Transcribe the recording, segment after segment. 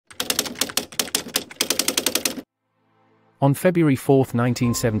On February 4,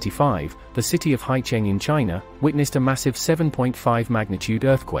 1975, the city of Helike in China witnessed a massive 7.5 magnitude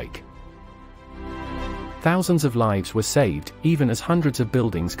earthquake. Thousands of lives were saved, even as hundreds of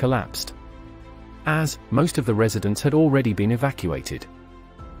buildings collapsed, as most of the residents had already been evacuated.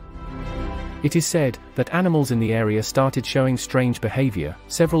 It is said that animals in the area started showing strange behavior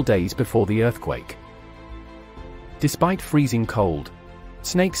several days before the earthquake. Despite freezing cold,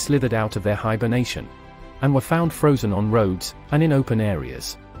 snakes slithered out of their hibernation and were found frozen on roads and in open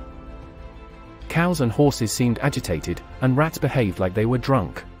areas. Cows and horses seemed agitated, and rats behaved like they were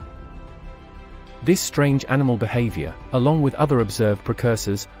drunk. This strange animal behavior, along with other observed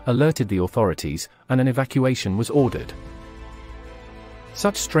precursors, alerted the authorities, and an evacuation was ordered.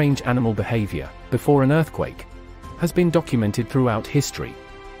 Such strange animal behavior, before an earthquake, has been documented throughout history.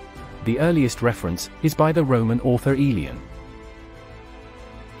 The earliest reference is by the Roman author Aelian.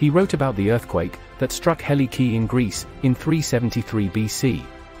 He wrote about the earthquake that struck Helike in Greece in 373 BC.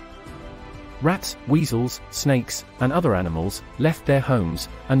 Rats, weasels, snakes, and other animals left their homes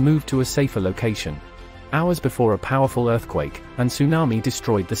and moved to a safer location, hours before a powerful earthquake and tsunami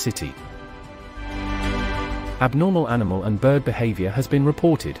destroyed the city. Abnormal animal and bird behavior has been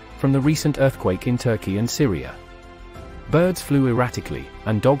reported from the recent earthquake in Turkey and Syria. Birds flew erratically,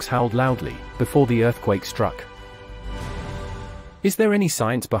 and dogs howled loudly before the earthquake struck. Is there any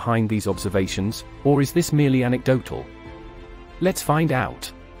science behind these observations, or is this merely anecdotal? Let's find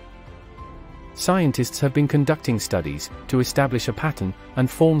out. Scientists have been conducting studies to establish a pattern and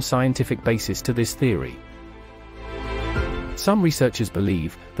form scientific basis to this theory. Some researchers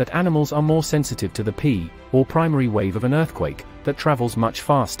believe that animals are more sensitive to the P, or primary wave of an earthquake, that travels much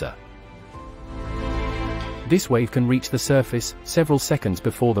faster. This wave can reach the surface several seconds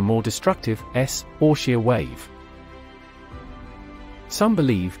before the more destructive S, or shear wave. Some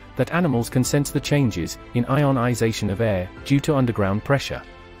believe that animals can sense the changes in ionization of air due to underground pressure.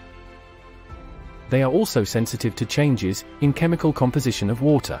 They are also sensitive to changes in chemical composition of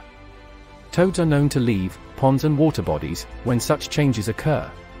water. Toads are known to leave ponds and water bodies when such changes occur.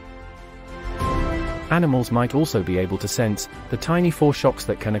 Animals might also be able to sense the tiny foreshocks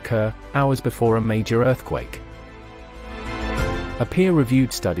that can occur hours before a major earthquake. A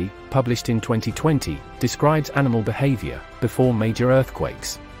peer-reviewed study, published in 2020, describes animal behavior before major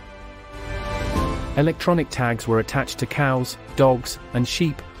earthquakes. Electronic tags were attached to cows, dogs, and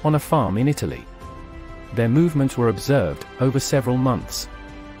sheep on a farm in Italy. Their movements were observed over several months.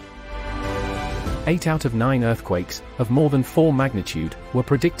 8 out of 9 earthquakes of more than 4 magnitude were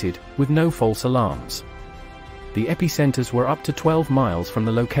predicted, with no false alarms. The epicenters were up to 12 miles from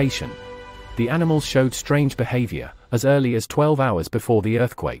the location. The animals showed strange behavior as early as 12 hours before the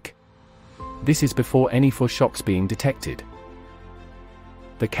earthquake. This is before any foreshocks being detected.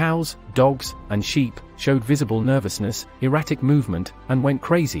 The cows, dogs, and sheep showed visible nervousness, erratic movement, and went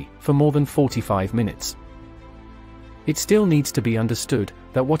crazy for more than 45 minutes. It still needs to be understood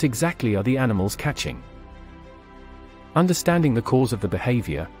that what exactly are the animals catching. Understanding the cause of the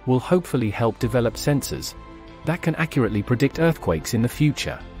behavior will hopefully help develop sensors that can accurately predict earthquakes in the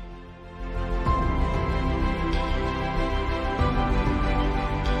future.